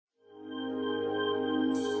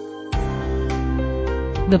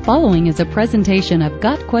The following is a presentation of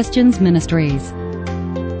Got Questions Ministries.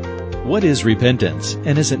 What is repentance,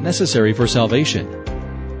 and is it necessary for salvation?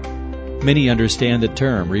 Many understand the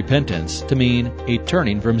term repentance to mean a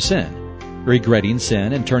turning from sin. Regretting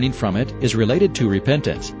sin and turning from it is related to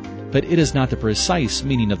repentance, but it is not the precise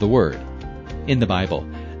meaning of the word. In the Bible,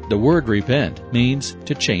 the word repent means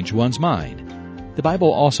to change one's mind. The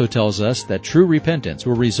Bible also tells us that true repentance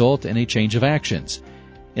will result in a change of actions.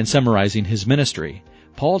 In summarizing his ministry,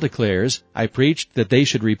 Paul declares, "I preached that they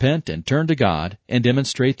should repent and turn to God and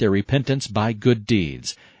demonstrate their repentance by good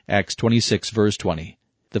deeds." Acts 26, verse 20.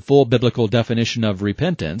 The full biblical definition of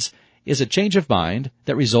repentance is a change of mind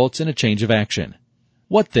that results in a change of action.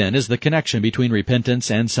 What then is the connection between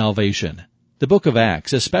repentance and salvation? The book of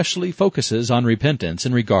Acts especially focuses on repentance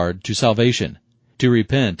in regard to salvation. To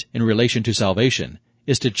repent in relation to salvation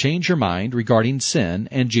is to change your mind regarding sin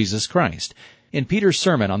and Jesus Christ. In Peter's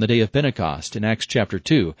sermon on the day of Pentecost in Acts chapter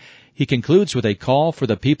 2, he concludes with a call for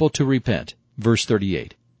the people to repent. Verse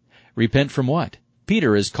 38. Repent from what?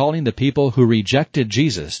 Peter is calling the people who rejected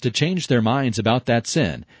Jesus to change their minds about that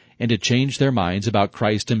sin and to change their minds about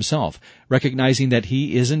Christ himself, recognizing that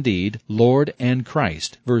he is indeed Lord and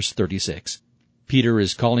Christ. Verse 36. Peter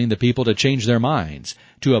is calling the people to change their minds,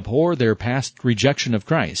 to abhor their past rejection of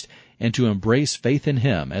Christ, and to embrace faith in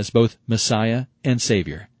him as both Messiah and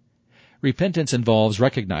Savior. Repentance involves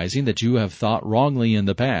recognizing that you have thought wrongly in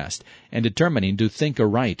the past and determining to think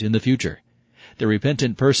aright in the future. The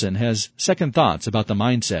repentant person has second thoughts about the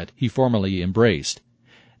mindset he formerly embraced.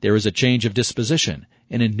 There is a change of disposition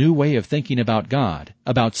and a new way of thinking about God,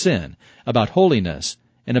 about sin, about holiness,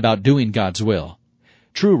 and about doing God's will.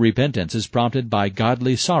 True repentance is prompted by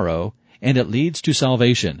godly sorrow, and it leads to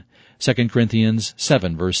salvation. 2 Corinthians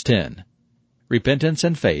 7, verse 10. Repentance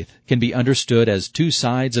and faith can be understood as two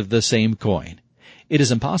sides of the same coin. It is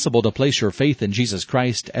impossible to place your faith in Jesus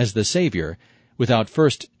Christ as the Savior without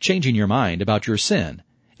first changing your mind about your sin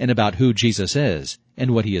and about who Jesus is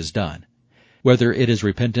and what he has done. Whether it is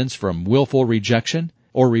repentance from willful rejection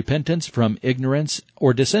or repentance from ignorance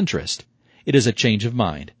or disinterest, it is a change of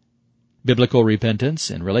mind. Biblical repentance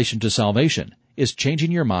in relation to salvation is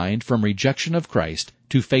changing your mind from rejection of Christ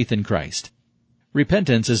to faith in Christ.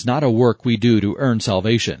 Repentance is not a work we do to earn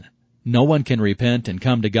salvation. No one can repent and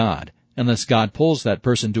come to God unless God pulls that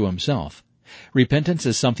person to himself. Repentance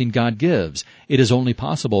is something God gives. It is only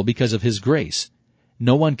possible because of his grace.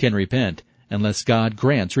 No one can repent unless God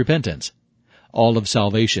grants repentance. All of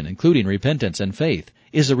salvation, including repentance and faith,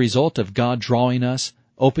 is a result of God drawing us,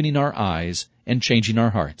 opening our eyes, and changing our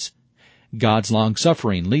hearts. God's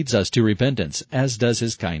long-suffering leads us to repentance, as does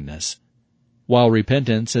his kindness. While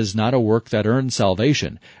repentance is not a work that earns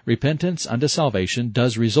salvation, repentance unto salvation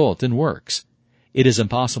does result in works. It is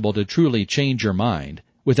impossible to truly change your mind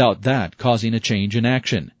without that causing a change in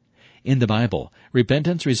action. In the Bible,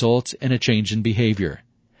 repentance results in a change in behavior.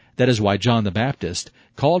 That is why John the Baptist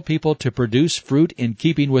called people to produce fruit in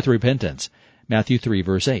keeping with repentance. Matthew 3,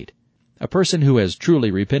 verse 8. A person who has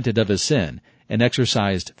truly repented of his sin and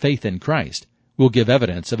exercised faith in Christ will give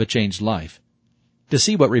evidence of a changed life. To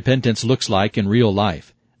see what repentance looks like in real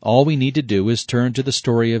life, all we need to do is turn to the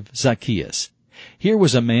story of Zacchaeus. Here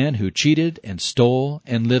was a man who cheated and stole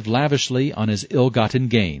and lived lavishly on his ill-gotten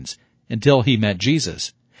gains until he met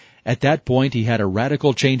Jesus. At that point he had a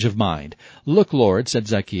radical change of mind. "Look, Lord," said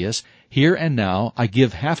Zacchaeus, "here and now I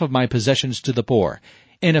give half of my possessions to the poor,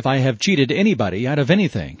 and if I have cheated anybody out of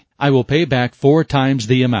anything, I will pay back 4 times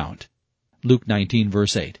the amount." Luke 19,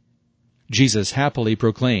 verse 8. Jesus happily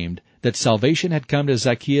proclaimed that salvation had come to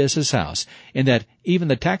Zacchaeus' house, and that even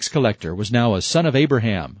the tax collector was now a son of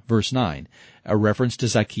Abraham, verse 9, a reference to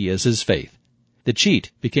Zacchaeus' faith. The cheat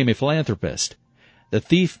became a philanthropist. The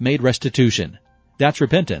thief made restitution. That's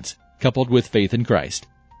repentance, coupled with faith in Christ.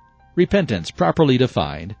 Repentance, properly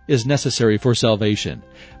defined, is necessary for salvation.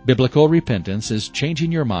 Biblical repentance is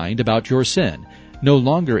changing your mind about your sin. No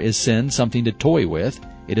longer is sin something to toy with.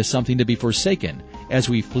 It is something to be forsaken as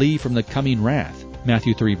we flee from the coming wrath.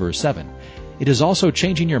 Matthew 3, verse 7. It is also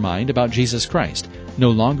changing your mind about Jesus Christ.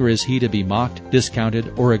 No longer is he to be mocked,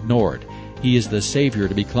 discounted, or ignored. He is the Savior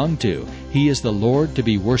to be clung to. He is the Lord to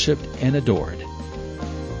be worshipped and adored.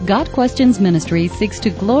 Got Questions Ministry seeks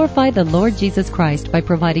to glorify the Lord Jesus Christ by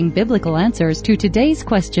providing biblical answers to today's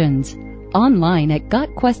questions. Online at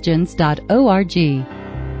GotQuestions.org.